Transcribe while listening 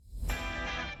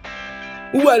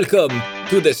Welcome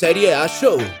to the Serie A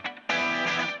show.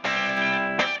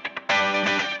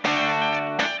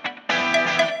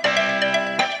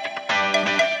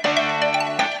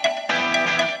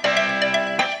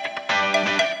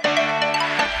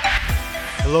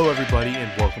 Hello, everybody,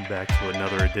 and welcome back to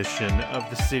another edition of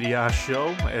the Serie A show.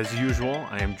 As usual,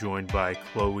 I am joined by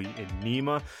Chloe and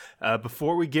Nima.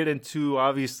 Before we get into,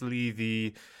 obviously,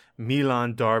 the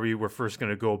Milan derby, we're first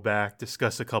going to go back,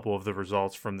 discuss a couple of the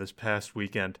results from this past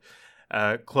weekend.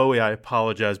 Chloe, I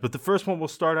apologize, but the first one we'll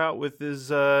start out with is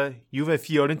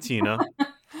Juve-Fiorentina.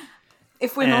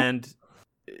 If we're not... And,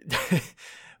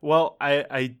 well,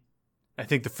 I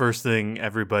think the first thing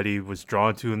everybody was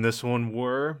drawn to in this one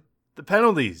were the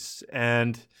penalties,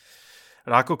 and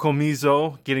Rocco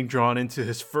Comiso getting drawn into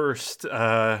his first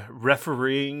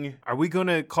refereeing. Are we going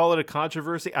to call it a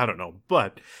controversy? I don't know,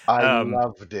 but I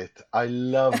loved it. I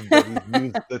loved that he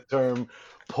used the term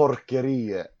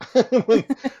porqueria.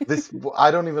 This, I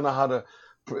don't even know how to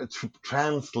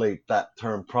translate that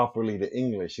term properly to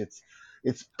English. It's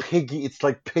piggy. It's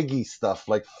like piggy stuff,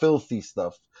 like filthy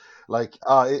stuff. Like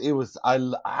it was. I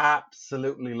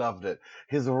absolutely loved it.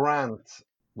 His rant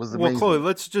was amazing. Well, Chloe,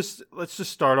 let's just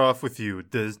start off with you.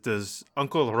 Does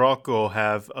Uncle Rocco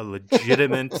have a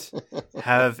legitimate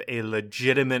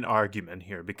argument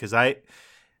here? Because I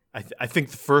think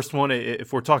the first one,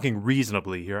 if we're talking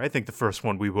reasonably here, I think the first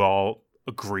one we will all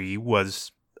agree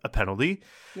was a penalty.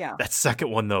 Yeah. That second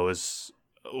one, though, is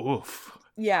oof.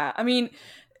 Yeah, I mean,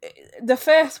 the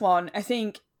first one, I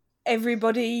think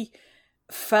everybody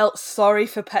felt sorry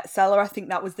for Petzela. I think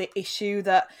that was the issue,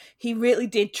 that he really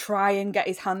did try and get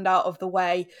his hand out of the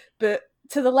way, but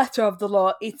to the letter of the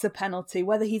law, it's a penalty.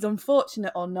 Whether he's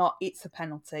unfortunate or not, it's a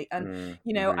penalty. And,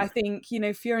 I think,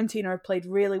 Fiorentina had played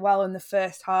really well in the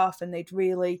first half and they'd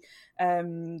really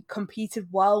competed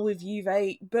well with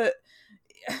Juve, but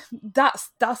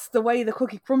that's the way the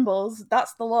cookie crumbles.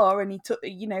 That's the law. And he took,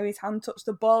 his hand touched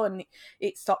the ball and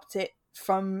it stopped it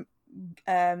from,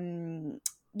 it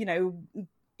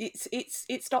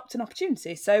stopped an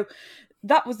opportunity. So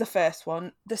that was the first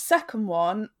one. The second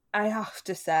one, I have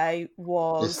to say,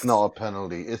 was... It's not a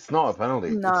penalty. It's not a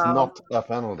penalty. No. It's not a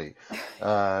penalty.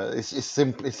 It's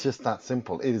simple. It's just that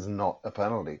simple. It is not a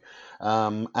penalty.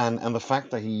 And the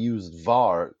fact that he used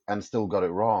VAR and still got it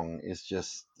wrong is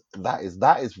just... That is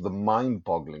the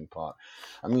mind-boggling part.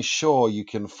 I mean, sure, you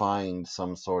can find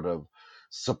some sort of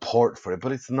support for it,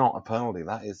 but it's not a penalty.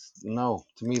 To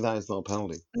me, that is not a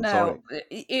penalty. No,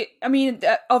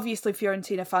 obviously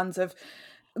Fiorentina fans have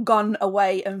gone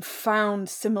away and found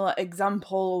similar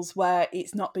examples where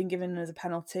it's not been given as a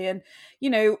penalty, and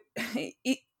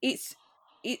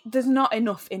there's not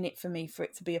enough in it for me for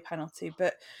it to be a penalty.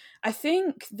 But I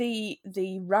think the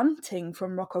ranting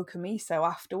from Rocco Comiso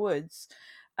afterwards,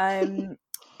 although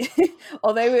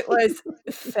it was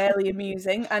fairly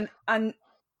amusing, and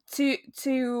to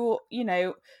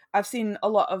I've seen a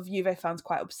lot of Juve fans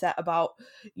quite upset about,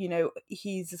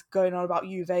 he's going on about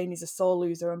Juve and he's a sore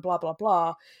loser and blah, blah,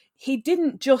 blah. He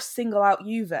didn't just single out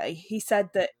Juve. He said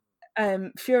that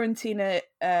Fiorentina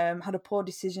had a poor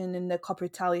decision in the Coppa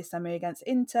Italia semi against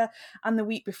Inter and the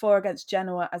week before against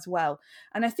Genoa as well.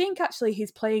 And I think actually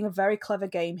he's playing a very clever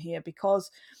game here, because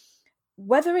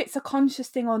whether it's a conscious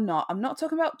thing or not, I'm not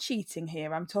talking about cheating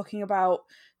here. I'm talking about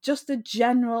just the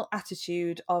general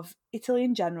attitude of Italy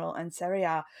in general and Serie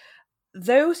A.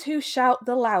 Those who shout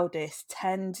the loudest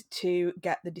tend to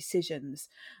get the decisions.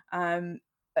 And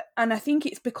I think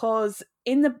it's because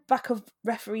in the back of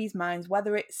referees' minds,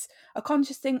 whether it's a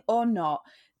conscious thing or not,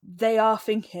 they are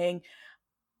thinking,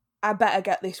 I better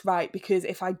get this right, because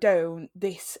if I don't,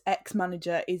 this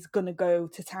ex-manager is going to go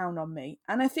to town on me.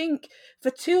 And I think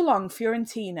for too long,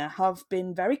 Fiorentina have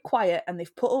been very quiet and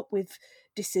they've put up with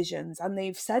decisions and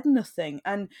they've said nothing.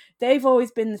 And they've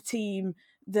always been the team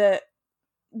that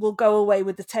will go away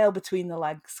with the tail between the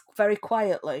legs very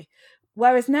quietly.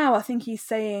 Whereas now I think he's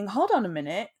saying, hold on a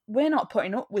minute, we're not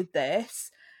putting up with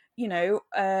this.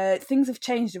 Things have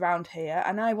changed around here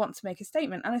and I want to make a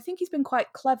statement. And I think he's been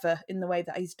quite clever in the way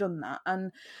that he's done that.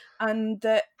 And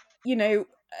that,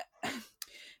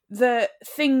 the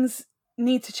things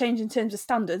need to change in terms of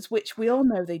standards, which we all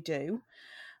know they do.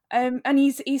 And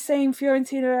he's saying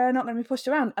Fiorentina are not going to be pushed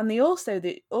around. And the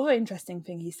other interesting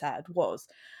thing he said was,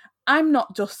 I'm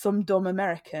not just some dumb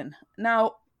American.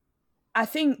 Now, I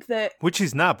think that... Which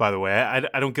he's not, by the way.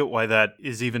 I don't get why that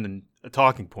is even a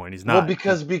talking point. He's Well, not.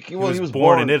 because He he was was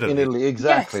born in born in Italy. Italy,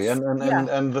 exactly, Yes,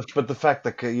 yeah. but the fact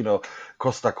that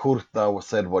Costa Curta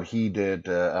said what he did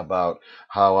about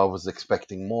how I was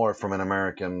expecting more from an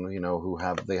American,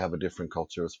 they have a different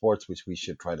culture of sports which we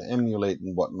should try to emulate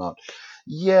and whatnot.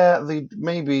 Yeah, they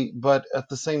maybe, but at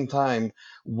the same time,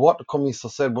 what Comiso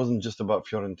said wasn't just about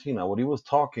Fiorentina. What he was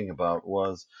talking about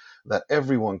was that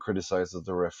everyone criticizes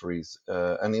the referees,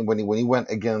 and when he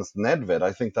went against Nedved,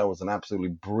 I think that was an absolutely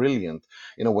brilliant.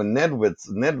 When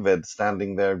Nedved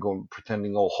standing there going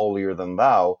pretending all holier than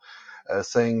thou,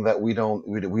 saying that we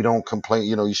don't complain.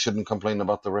 You shouldn't complain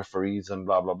about the referees and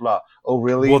blah blah blah. Oh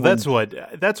really? Well, that's what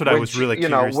I was really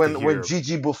curious to When hear.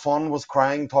 Gigi Buffon was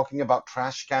crying, talking about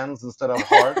trash cans instead of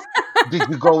hearts, did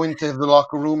you go into the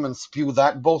locker room and spew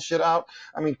that bullshit out?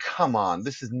 I mean, come on,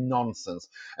 this is nonsense.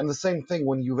 And the same thing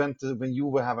when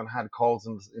Juve haven't had calls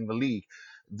in the league,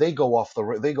 they go off the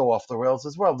rails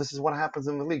as well. This is what happens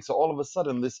in the league. So all of a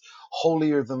sudden, this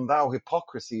holier than thou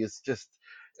hypocrisy is just,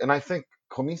 and I think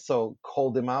Comiso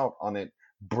called him out on it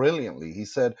brilliantly. He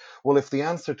said, "Well, if the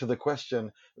answer to the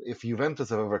question if Juventus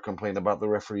have ever complained about the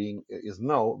refereeing is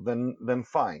no, then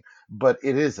fine, but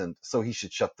it isn't. So he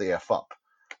should shut the f up."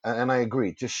 And I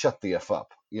agree. Just shut the f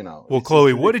up. Well, It's just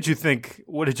Chloe, what ridiculous. did you think?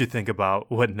 What did you think about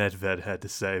what Nedved had to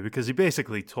say? Because he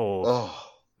basically told Oh,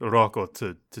 Rocco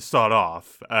to start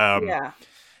off. Yeah.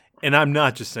 And I'm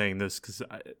not just saying this because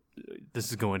this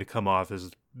is going to come off as a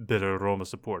bitter Roma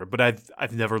supporter, but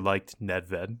I've never liked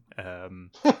Nedved.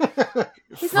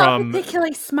 He's not a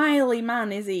particularly smiley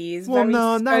man, is he? He's well, very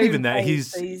no, not even that.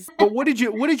 stone-faced. But what did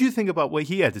you think about what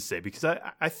he had to say? Because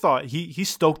I thought he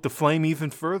stoked the flame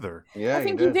even further. yeah, I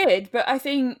think he did, but I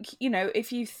think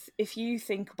if you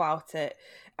think about it,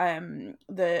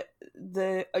 the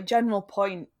general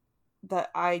point that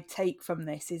I take from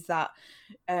this is that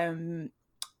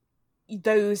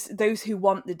those who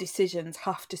want the decisions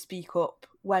have to speak up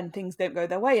when things don't go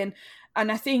their way,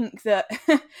 and I think that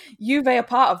Juve are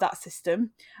part of that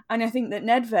system, and I think that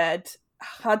Nedved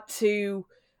had to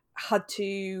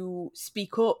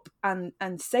speak up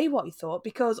and say what he thought,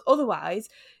 because otherwise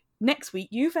next week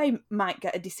Juve might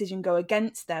get a decision go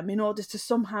against them in order to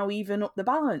somehow even up the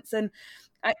balance, and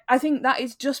I think that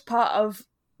is just part of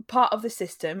the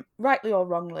system, rightly or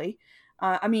wrongly.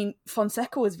 I mean,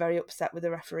 Fonseca was very upset with the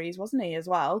referees, wasn't he, as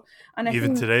well? And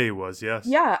Even today he was, yes.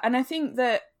 Yeah, and I think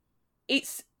that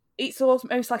it's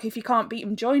almost like if you can't beat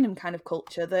them, join them kind of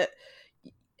culture, that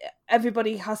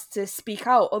everybody has to speak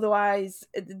out, otherwise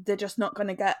they're just not going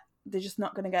to get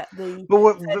the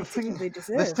But they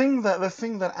deserve. the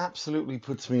thing that absolutely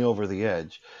puts me over the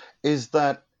edge is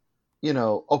that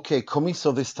okay,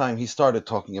 Comiso this time he started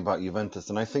talking about Juventus,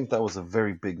 and I think that was a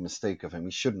very big mistake of him.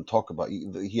 He shouldn't talk about.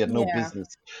 He had no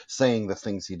business saying the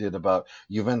things he did about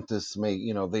Juventus.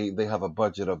 They have a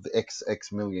budget of the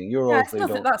X million euros.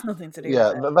 That's nothing to do.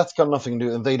 Yeah, with it. that's got nothing to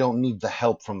do, and they don't need the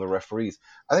help from the referees.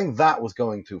 I think that was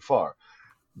going too far.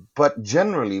 But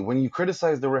generally, when you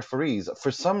criticize the referees,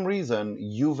 for some reason,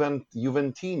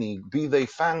 Juventini, be they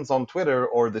fans on Twitter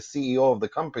or the CEO of the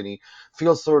company,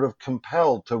 feels sort of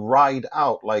compelled to ride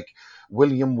out like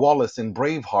William Wallace in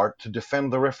Braveheart to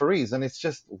defend the referees. And it's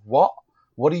just, what?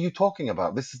 What are you talking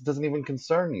about? This doesn't even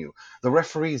concern you. The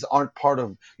referees aren't part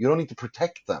of, you don't need to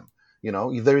protect them.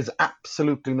 There is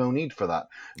absolutely no need for that.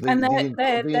 And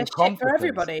they're shit for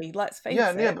everybody. Let's face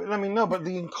it. Yeah, but I mean, no, but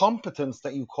the incompetence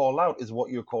that you call out is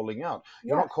what you're calling out.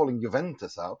 You're not calling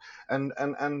Juventus out, and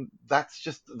that's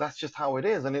just how it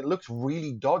is. And it looks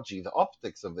really dodgy. The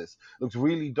optics of this looks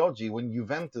really dodgy when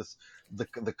Juventus, the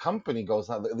company, goes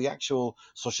out, the actual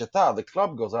società, the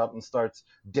club, goes out and starts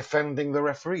defending the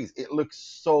referees. It looks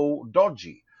so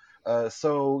dodgy.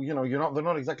 So they're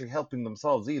not exactly helping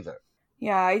themselves either.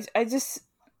 Yeah, I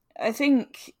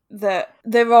think that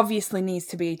there obviously needs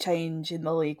to be a change in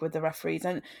the league with the referees,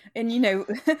 and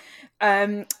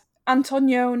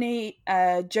Antonioni,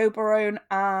 Joe Barone,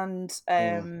 and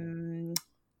can't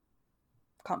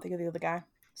think of the other guy,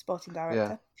 sporting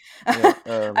director.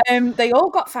 They all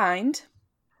got fined.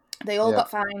 Got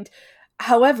fined.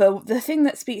 However, the thing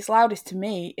that speaks loudest to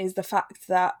me is the fact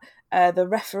that the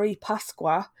referee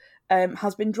Pasqua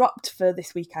has been dropped for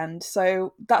this weekend.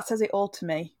 So that says it all to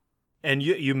me. And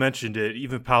you mentioned it.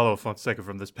 Even Paolo Fonseca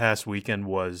from this past weekend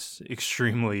was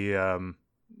extremely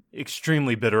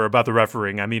bitter about the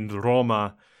refereeing. I mean,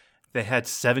 Roma, they had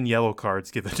 7 yellow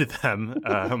cards given to them.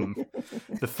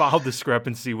 The foul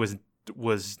discrepancy was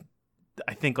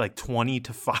I think, like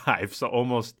 20-5. So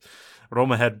almost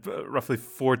Roma had roughly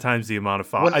 4 times the amount of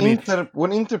fouls.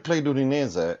 When Inter played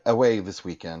Udinese away this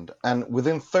weekend, and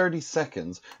within 30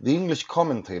 seconds, the English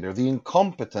commentator, the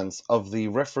incompetence of the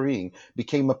refereeing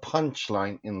became a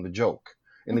punchline in the joke.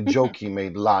 In a joke he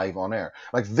made live on air.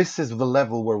 Like, this is the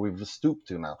level where we've stooped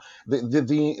to now.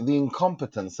 The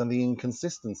incompetence and the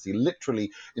inconsistency,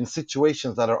 literally in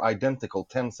situations that are identical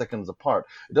 10 seconds apart.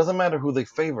 It doesn't matter who they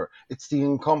favor. It's the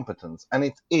incompetence, and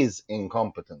it is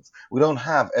incompetence. We don't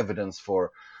have evidence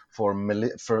for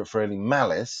any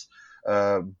malice,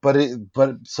 so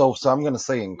I'm going to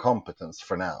say incompetence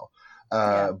for now.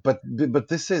 But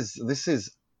this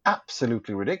is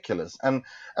absolutely ridiculous, and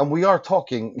we are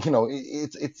talking,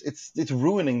 it's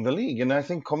ruining the league, and I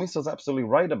think Comiso's absolutely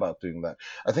right about doing that.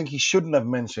 I think he shouldn't have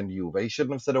mentioned Juve. He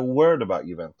shouldn't have said a word about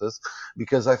Juventus,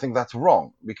 because I think that's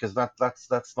wrong, because that's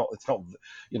not, it's not,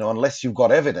 unless you've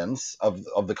got evidence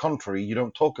of the contrary, you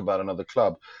don't talk about another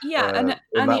club and that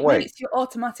it way. makes you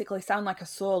automatically sound like a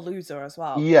sore loser as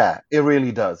well. Yeah, it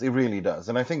really does.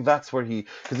 And I think that's where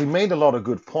because he made a lot of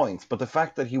good points, but the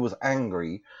fact that he was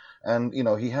angry, and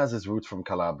he has his roots from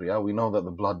Calabria. We know that the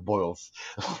blood boils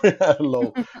at a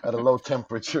low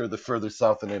temperature the further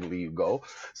south in Italy you go.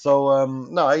 So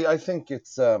no, I think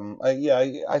it's I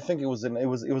think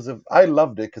I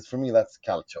loved it, because for me that's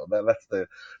calcio. That's the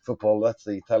football. That's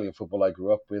the Italian football I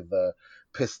grew up with.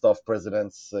 Pissed off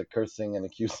presidents cursing and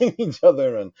accusing each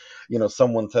other, and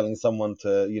someone telling someone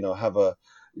to have a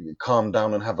calm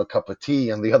down and have a cup of tea,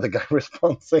 and the other guy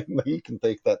responds saying that you can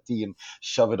take that tea and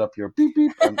shove it up your beep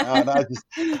beep. And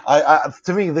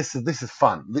to me, this is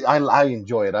fun. I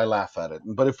enjoy it. I laugh at it.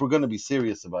 But if we're going to be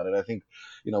serious about it, I think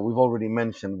we've already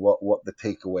mentioned what the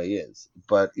takeaway is.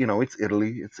 But it's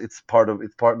Italy. It's part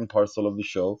and parcel of the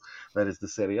show. That is the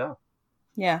Serie A.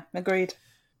 Yeah, agreed.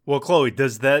 Well, Chloe,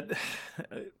 does that?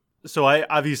 So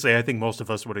I think most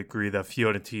of us would agree that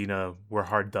Fiorentina were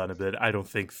hard done a bit. I don't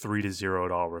think 3-0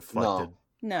 at all reflected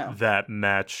no. that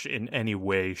match in any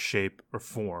way, shape, or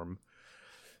form.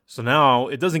 So now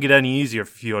it doesn't get any easier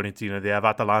for Fiorentina. They have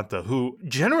Atalanta, who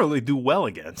generally do well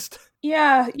against.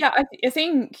 Yeah. I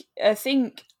think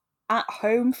at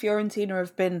home Fiorentina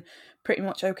have been pretty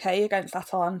much okay against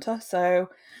Atalanta. So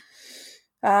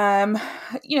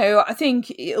I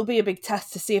think it'll be a big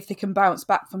test to see if they can bounce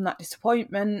back from that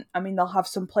disappointment. I mean, they'll have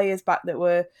some players back that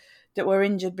were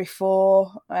injured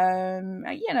before.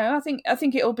 I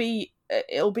think it'll be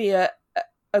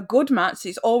a good match.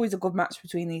 It's always a good match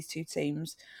between these two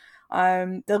teams.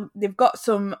 They've got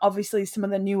some of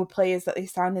the newer players that they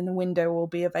signed in the window will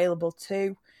be available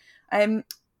too.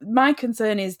 My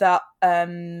concern is that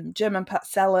German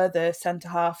Patzella, the centre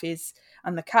half,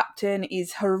 and the captain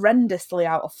is horrendously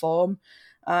out of form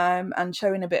and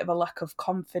showing a bit of a lack of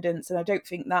confidence. And I don't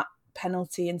think that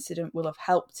penalty incident will have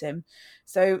helped him.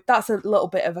 So that's a little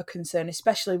bit of a concern,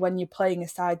 especially when you're playing a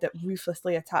side that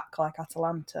ruthlessly attack like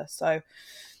Atalanta. So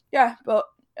yeah, but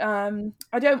I'm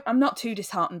not too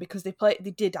disheartened, because they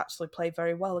did actually play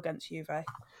very well against Juve.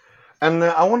 And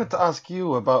I wanted to ask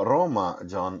you about Roma,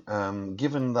 John.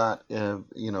 Given that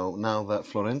now that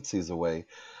Florenzi is away,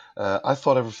 I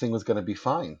thought everything was going to be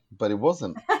fine, but it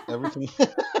wasn't. Everything.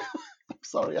 I'm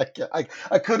sorry, I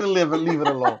couldn't leave it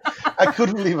alone. I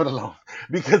couldn't leave it alone,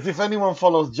 because if anyone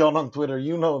follows John on Twitter,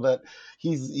 you know that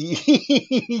he's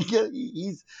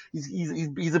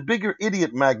a bigger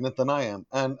idiot magnet than I am.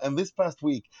 And this past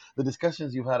week, the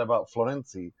discussions you've had about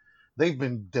Florenzi, they've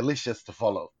been delicious to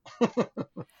follow.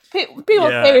 People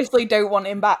seriously don't want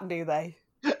him back, do they?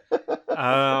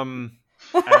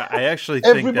 I actually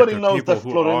think everybody that knows people that who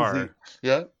Florenzi. are.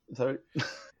 Yeah, sorry.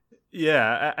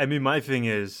 Yeah, I mean, my thing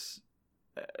is,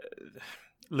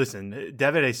 listen,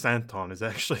 Davide Santon has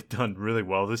actually done really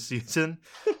well this season.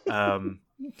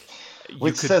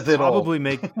 Which says it all.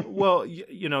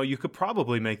 You could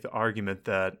probably make the argument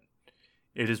that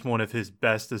it is one of his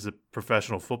best as a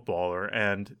professional footballer,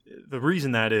 and the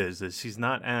reason that is he's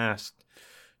not asked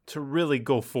to really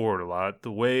go forward a lot.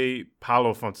 The way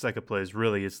Paulo Fonseca plays,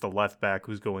 really, it's the left back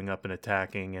who's going up and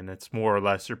attacking, and it's more or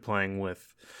less you're playing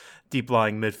with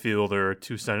deep-lying midfielder,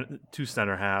 two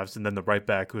center halves, and then the right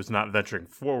back who's not venturing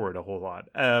forward a whole lot.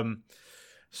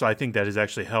 So I think that has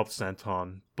actually helped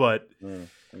Santon. But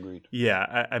agreed.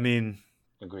 Yeah, I mean,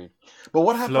 agreed. But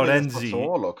what happened against Florenzi?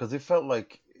 Sassuolo? Because it felt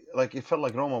like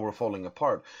Roma were falling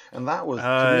apart, and that was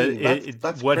to me,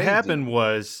 that's what crazy. happened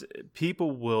was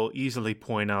people will easily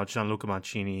point out Gianluca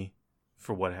Mancini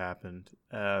for what happened.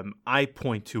 I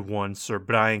point to one Sir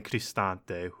Brian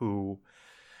Cristante, who,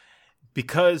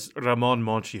 because Ramon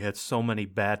Monchi had so many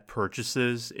bad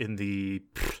purchases in the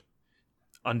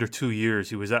under 2 years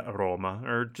he was at Roma,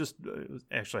 or just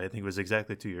actually I think it was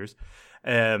exactly 2 years.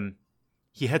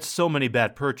 He had so many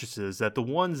bad purchases that the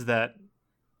ones that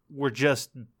were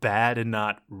just bad and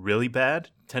not really bad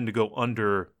tend to go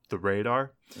under the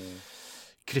radar.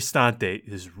 Cristante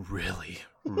is really,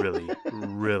 really,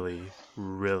 really,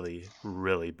 really,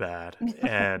 really bad.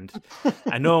 And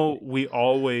I know we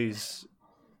always,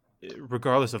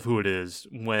 regardless of who it is,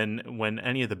 when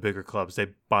any of the bigger clubs, they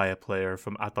buy a player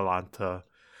from Atalanta,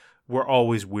 we're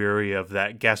always weary of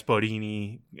that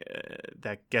Gasparini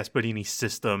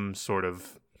system sort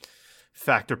of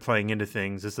factor playing into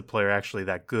things. Is the player actually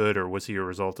that good, or was he a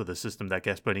result of the system that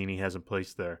Gasparini has in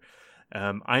place there?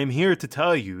 I am here to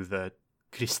tell you that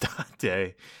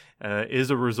Cristante is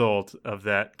a result of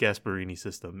that Gasparini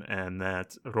system, and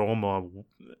that Roma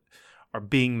are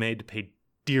being made to pay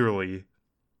dearly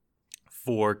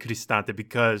for Cristante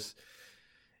because,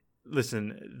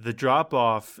 listen, the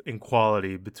drop-off in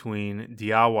quality between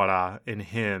Diawara and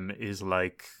him is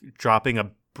like dropping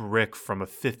a brick from a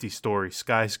 50-story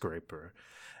skyscraper.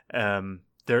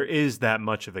 There is that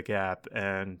much of a gap,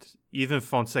 and even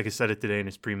Fonseca said it today in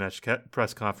his pre-match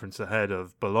press conference ahead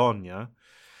of Bologna.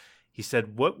 He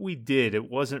said, what we did, it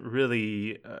wasn't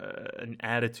really an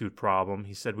attitude problem.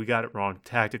 He said we got it wrong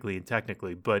tactically and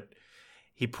technically, but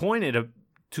he pointed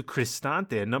to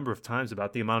Cristante a number of times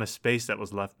about the amount of space that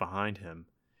was left behind him.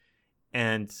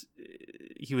 And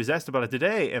he was asked about it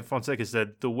today, and Fonseca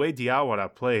said the way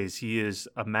Diawara plays, he is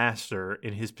a master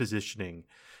in his positioning,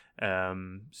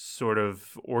 sort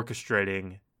of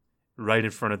orchestrating right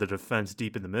in front of the defense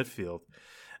deep in the midfield.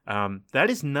 That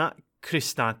is not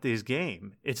Cristante's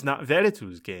game. It's not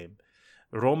Veretu's game.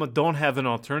 Roma don't have an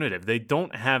alternative. They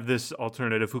don't have this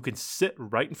alternative who can sit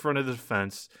right in front of the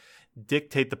defense,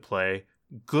 dictate the play,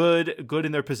 good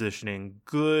in their positioning,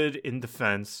 good in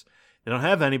defense. They don't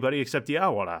have anybody except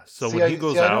Diawara. So when he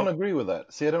goes out, I don't agree with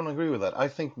that. I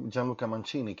think Gianluca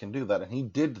Mancini can do that, and he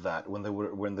did that when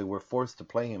they were forced to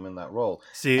play him in that role.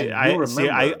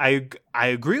 I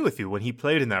agree with you when he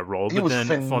played in that role. He was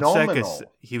phenomenal.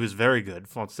 He was very good.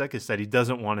 Fonseca said he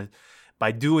doesn't want to.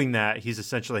 By doing that, he's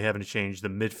essentially having to change the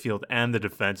midfield and the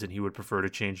defense, and he would prefer to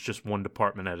change just one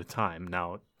department at a time.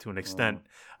 Now, to an extent,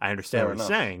 I understand what he's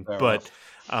saying, but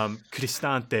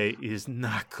Cristante is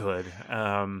not good.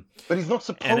 But he's not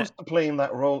supposed to play in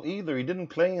that role either. He didn't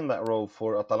play in that role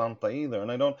for Atalanta either,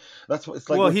 and I don't. That's what it's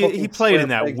like. Well, he played in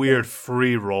that weird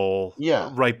free role,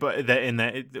 yeah, right. But in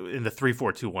the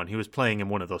 3-4-2-1, he was playing in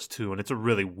one of those two, and it's a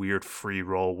really weird free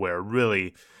role where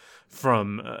really,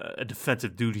 from a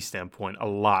defensive duty standpoint, a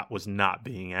lot was not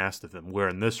being asked of him. Where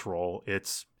in this role,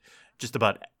 it's just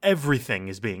about everything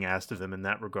is being asked of him in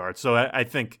that regard. So I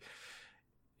think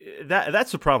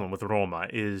that's the problem with Roma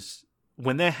is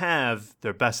when they have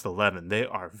their best 11, they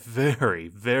are very,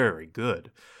 very good.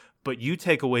 But you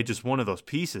take away just one of those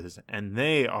pieces, and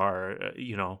they are,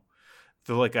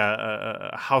 they're like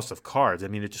a house of cards. I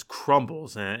mean, it just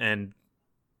crumbles, and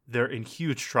they're in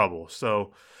huge trouble.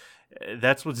 So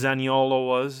that's what Zaniolo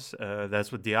was.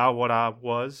 That's what Diawara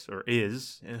was or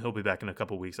is, and he'll be back in a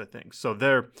couple weeks, I think. So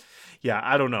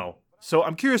I don't know. So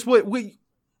I'm curious, what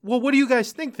do you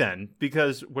guys think then?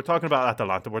 Because we're talking about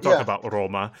Atalanta, we're talking about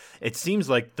Roma. It seems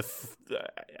like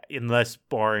unless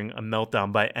barring a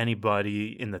meltdown by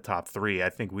anybody in the top three, I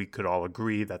think we could all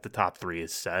agree that the top three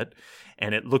is set,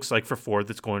 and it looks like for fourth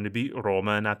it's going to be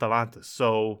Roma and Atalanta.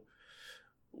 So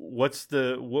what's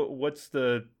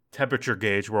the temperature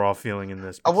gauge we're all feeling in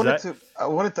this? I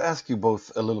wanted to ask you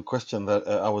both a little question that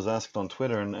I was asked on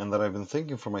Twitter and that I've been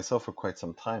thinking for myself for quite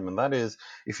some time, and that is,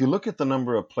 if you look at the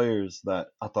number of players that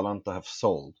Atalanta have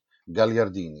sold,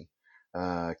 Gagliardini,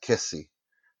 Kessi,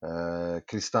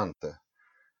 Cristante,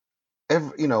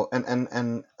 and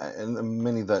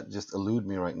many that just elude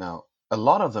me right now, a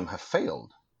lot of them have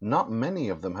failed. Not many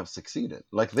of them have succeeded.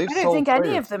 Like I don't think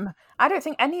any of them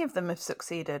have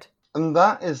succeeded. And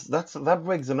that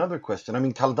begs another question. I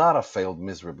mean, Caldara failed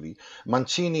miserably.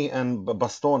 Mancini and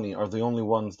Bastoni are the only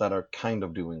ones that are kind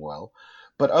of doing well.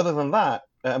 But other than that,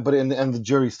 and the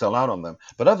jury's still out on them.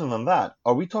 But other than that,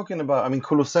 are we talking about? I mean,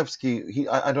 Kulusevski.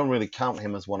 I don't really count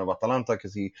him as one of Atalanta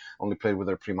because he only played with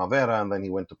their Primavera, and then he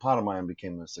went to Parma and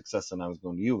became a success, and now he's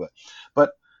going to Juve.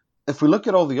 But if we look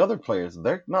at all the other players,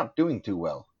 they're not doing too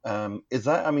well. Is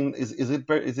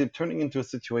it turning into a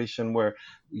situation where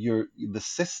the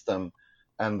system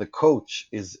and the coach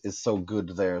is so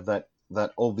good there that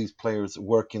all these players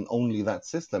work in only that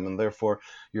system, and therefore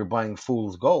you're buying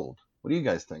fool's gold? What do you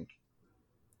guys think?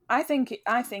 I think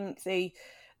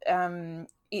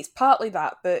it's partly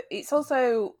that, but it's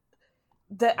also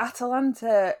that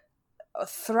Atalanta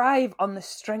thrive on the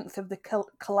strength of the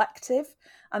collective,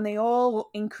 and they all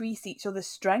increase each other's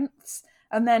strengths.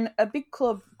 And then a big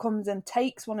club comes and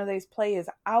takes one of those players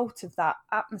out of that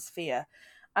atmosphere,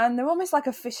 and they're almost like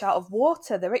a fish out of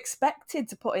water. They're expected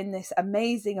to put in this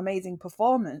amazing, amazing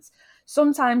performance.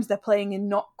 Sometimes they're playing in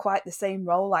not quite the same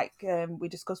role, like we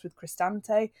discussed with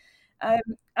Cristante,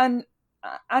 and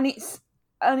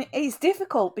it's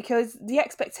difficult because the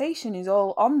expectation is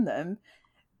all on them,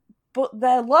 but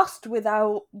they're lost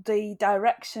without the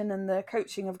direction and the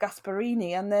coaching of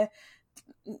Gasparini, and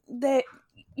they're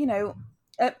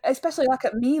especially like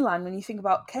at Milan, when you think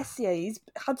about Kessié, he's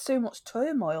had so much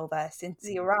turmoil there since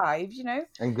he arrived,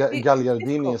 And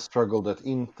Gagliardini has struggled at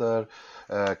Inter.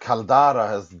 Caldara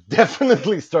has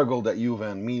definitely struggled at Juve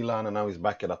and Milan, and now he's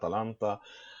back at Atalanta.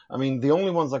 I mean, the only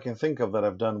ones I can think of that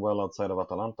have done well outside of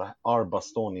Atalanta are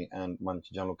Bastoni and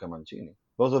Gianluca Mancini.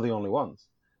 Those are the only ones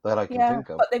that I can think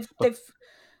of. But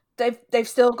they've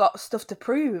still got stuff to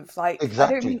prove. Like,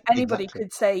 exactly, I don't think anybody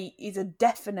could say he's a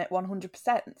definite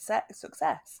 100%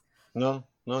 success. No,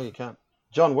 you can't.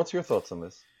 John, what's your thoughts on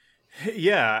this?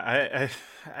 Yeah,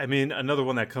 I mean, another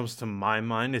one that comes to my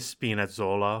mind is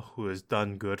Spinazzola, who has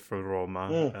done good for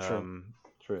Roma.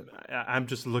 True. I'm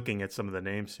just looking at some of the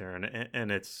names here,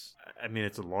 and it's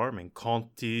alarming.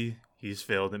 Conti, he's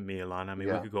failed at Milan. I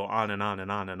mean, we could go on and on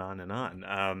and on and on and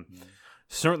on.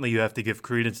 Certainly, you have to give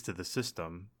credence to the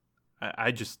system.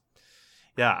 I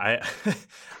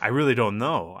really don't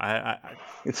know.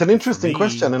 It's an interesting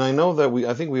question, and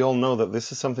I think we all know that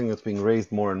this is something that's being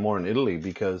raised more and more in Italy,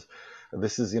 because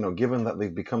this is, given that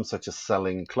they've become such a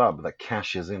selling club that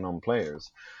cashes in on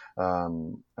players.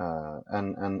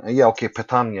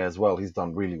 Petagna as well. He's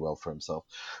done really well for himself.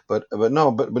 But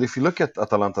if you look at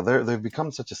Atalanta, they've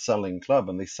become such a selling club,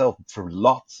 and they sell for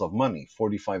lots of money,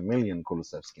 45 million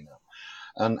Kulusevski now.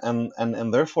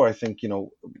 And therefore, I think they'll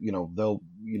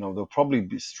probably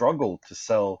struggle to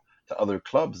sell to other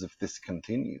clubs if this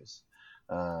continues.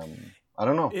 I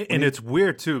don't know. And it's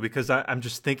weird too, because I'm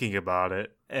just thinking about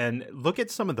it, and look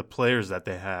at some of the players that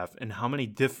they have and how many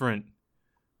different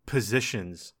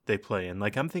positions they play in.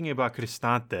 Like, I'm thinking about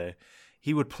Cristante.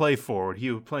 He would play forward.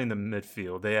 He would play in the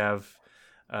midfield. They have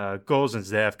Gosens.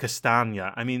 They have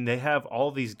Castagna. I mean, they have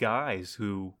all these guys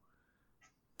who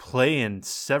play in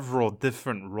several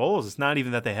different roles. It's not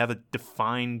even that they have a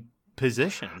defined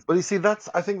position. But you see,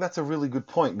 I think that's a really good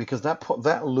point, because that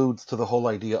alludes to the whole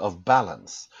idea of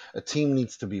balance. A team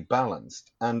needs to be balanced,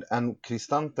 and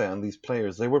Cristante and these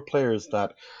players, they were players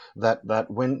that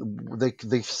when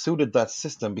they suited that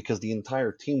system, because the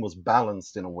entire team was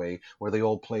balanced in a way where they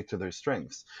all played to their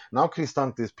strengths. Now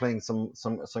Cristante is playing some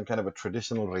kind of a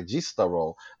traditional regista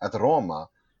role at Roma.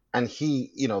 And he,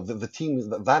 the team,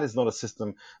 that is not a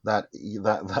system that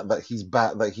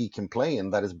he can play in,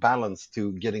 that is balanced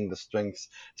to getting the strengths,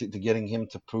 to getting him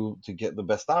to get the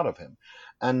best out of him.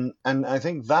 And I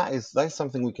think that is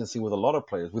something we can see with a lot of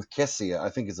players. With Kessié, I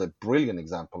think is a brilliant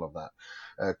example of that.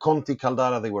 Conti,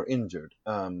 Caldara, they were injured.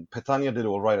 Petagna did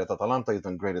all right at Atalanta. He's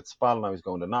done great at Spal. Now he's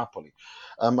going to Napoli.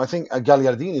 I think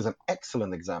Gagliardini is an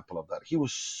excellent example of that. He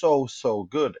was so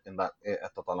good in that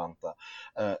at Atalanta.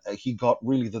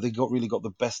 They really got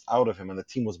the best out of him, and the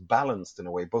team was balanced in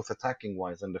a way, both attacking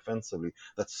wise and defensively,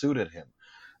 that suited him.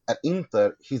 At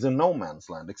Inter, he's in no man's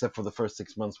land, except for the first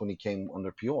 6 months when he came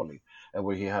under Pioli,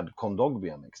 where he had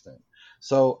Kondogbia next to him.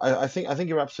 So I think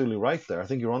you're absolutely right there. I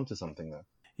think you're onto something there.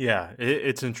 Yeah,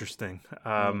 it's interesting.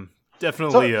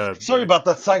 Definitely. Sorry about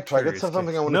that sidetrack. That's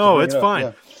something I wanted to bring. No, it's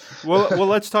fine. Yeah. Well,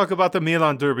 let's talk about the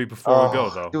Milan derby before we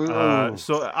go, though.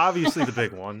 So obviously the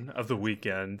big one of the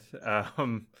weekend. I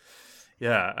want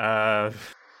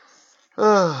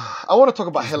to talk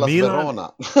about Hellas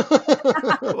Verona.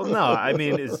 Well, no, I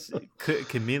mean,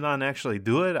 can Milan actually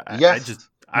do it? Yes.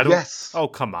 I don't. Yes. Oh,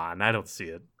 come on! I don't see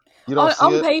it. You don't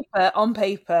see it? On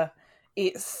paper,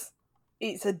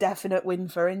 it's a definite win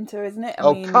for Inter, isn't it?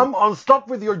 I mean, come on, stop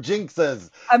with your jinxes.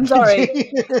 I'm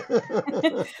sorry.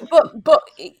 but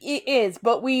it is.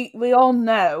 But we all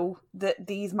know that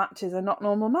these matches are not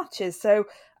normal matches. So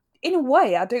in a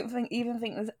way, I don't even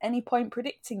think there's any point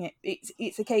predicting it.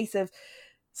 It's a case of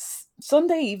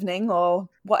Sunday evening or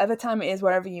whatever time it is,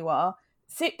 wherever you are,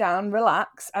 sit down,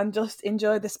 relax, and just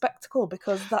enjoy the spectacle,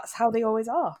 because that's how they always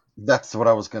are. That's what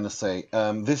I was going to say.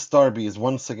 This derby is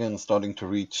once again starting to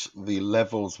reach the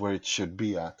levels where it should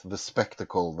be at. The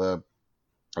spectacle,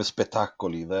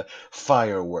 spettacoli, the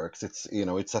fireworks. It's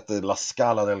at the La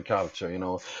Scala del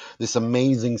Calcio. This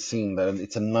amazing scene that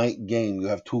it's a night game. You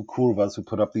have two curvas who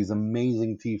put up these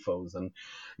amazing tifos, and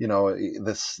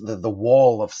the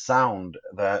wall of sound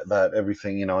that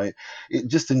everything.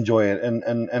 Just enjoy it,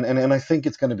 and I think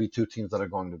it's going to be two teams that are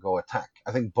going to go attack.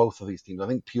 I think both of these teams. I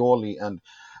think Pioli and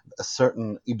a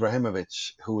certain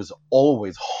Ibrahimovic, who is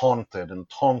always haunted and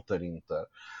taunted Inter.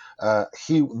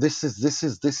 This is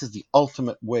the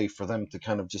ultimate way for them to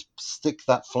kind of just stick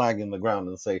that flag in the ground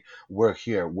and say, we're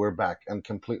here, we're back, and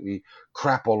completely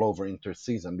crap all over Inter's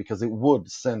season, because it would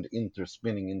send Inter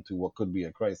spinning into what could be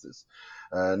a crisis.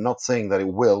 Not saying that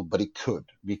it will, but it could,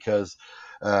 because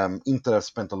Inter has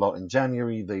spent a lot in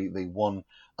January. They won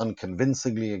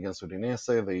unconvincingly against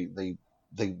Udinese.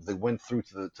 They went through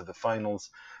to the finals,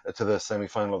 to the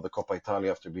semi-final of the Coppa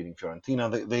Italia after beating Fiorentina.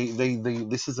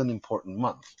 This is an important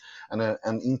month,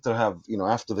 and Inter have,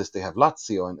 after this they have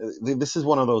Lazio, and this is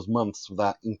one of those months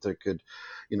that Inter could,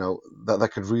 that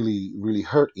could really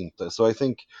hurt Inter. So I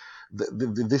think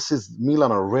this is,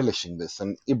 Milan are relishing this,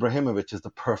 and Ibrahimovic is the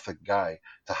perfect guy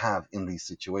to have in these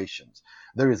situations.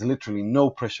 There is literally no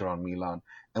pressure on Milan,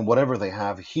 and whatever they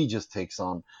have, he just takes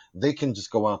on. They can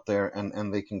just go out there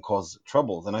and they can cause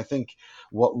troubles. And I think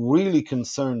what really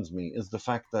concerns me is the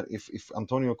fact that if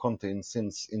Antonio Conte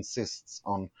insists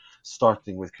on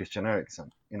starting with Christian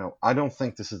Eriksen, I don't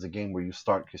think this is a game where you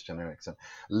start Christian Eriksen.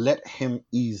 Let him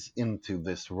ease into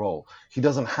this role. He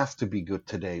doesn't have to be good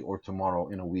today or tomorrow,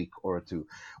 in a week or two.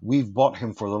 We've bought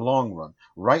him for the long run.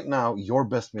 Right now, your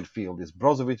best midfield is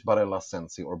Brozovic, Barella,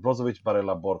 Sensi, or Brozovic,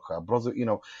 Barella, Borja.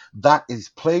 That is,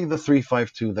 play the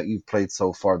 3-5-2 that you've played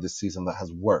so far this season, that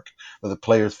has worked, that the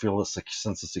players feel a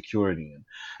sense of security in.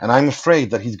 And I'm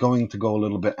afraid that he's going to go a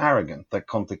little bit arrogant,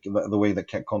 the way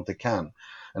that Conte can,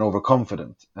 and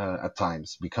overconfident at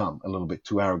times, become a little bit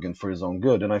too arrogant for his own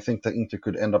good. And I think that Inter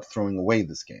could end up throwing away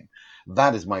this game.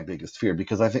 That is my biggest fear,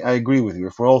 because I agree with you.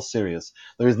 If we're all serious,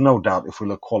 there is no doubt, if we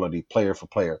look quality player for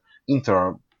player, Inter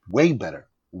are way better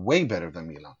than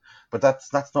Milan. But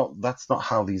that's not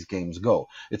how these games go.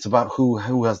 It's about who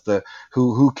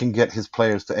can get his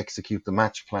players to execute the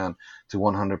match plan to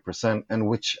 100%, and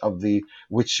which of these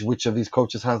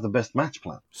coaches has the best match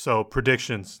plan. So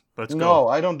predictions. Let's go. No,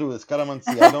 I don't do this.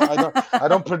 Caramanzi. I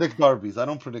don't predict derbies. I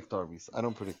don't predict derbies.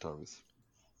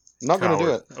 Not going to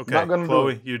do it. Okay, Not gonna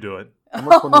Chloe, do it. You do it. I'm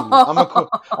a Cornelio.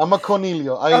 I'm a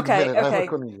Cornelio. I admit it. I'm a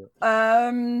Cornelio.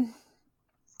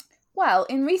 Well,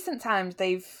 in recent times,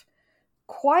 they've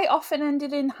quite often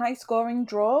ended in high-scoring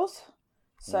draws.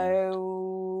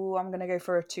 So I'm going to go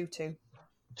for a 2-2.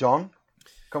 John,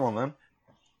 come on then.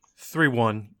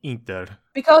 3-1 Inter.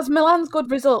 Because Milan's good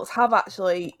results have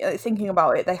actually, thinking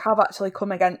about it, they have actually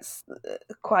come against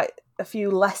quite a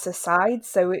few lesser sides.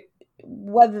 So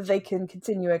whether they can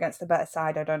continue against a better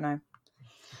side, I don't know.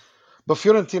 But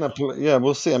Fiorentina,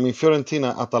 we'll see. I mean,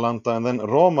 Fiorentina, Atalanta, and then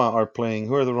Roma are playing.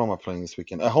 Who are the Roma playing this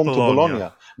weekend? At home to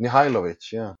Bologna.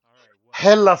 Mihailovic, yeah.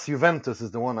 Hellas Juventus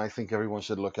is the one I think everyone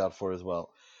should look out for as well.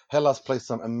 Hellas plays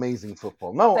some amazing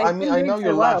football. No, I know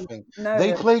you're laughing. No,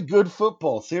 they play good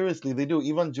football. Seriously, they do.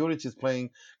 Ivan Juric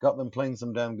got them playing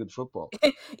some damn good football.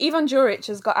 Ivan Juric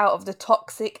has got out of the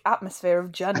toxic atmosphere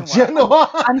of Genoa.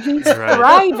 And he's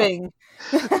thriving.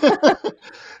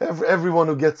 Everyone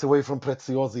who gets away from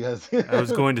Preziosi has. I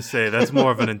was going to say, that's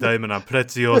more of an indictment on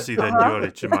Preziosi than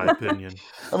Juric, in my opinion.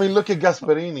 I mean, look at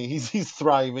Gasperini. He's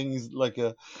thriving. He's like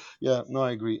I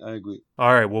agree.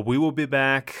 All right, well, we will be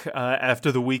back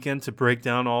after the weekend to break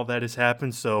down all that has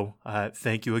happened. So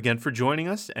thank you again for joining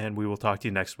us, and we will talk to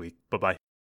you next week. Bye-bye.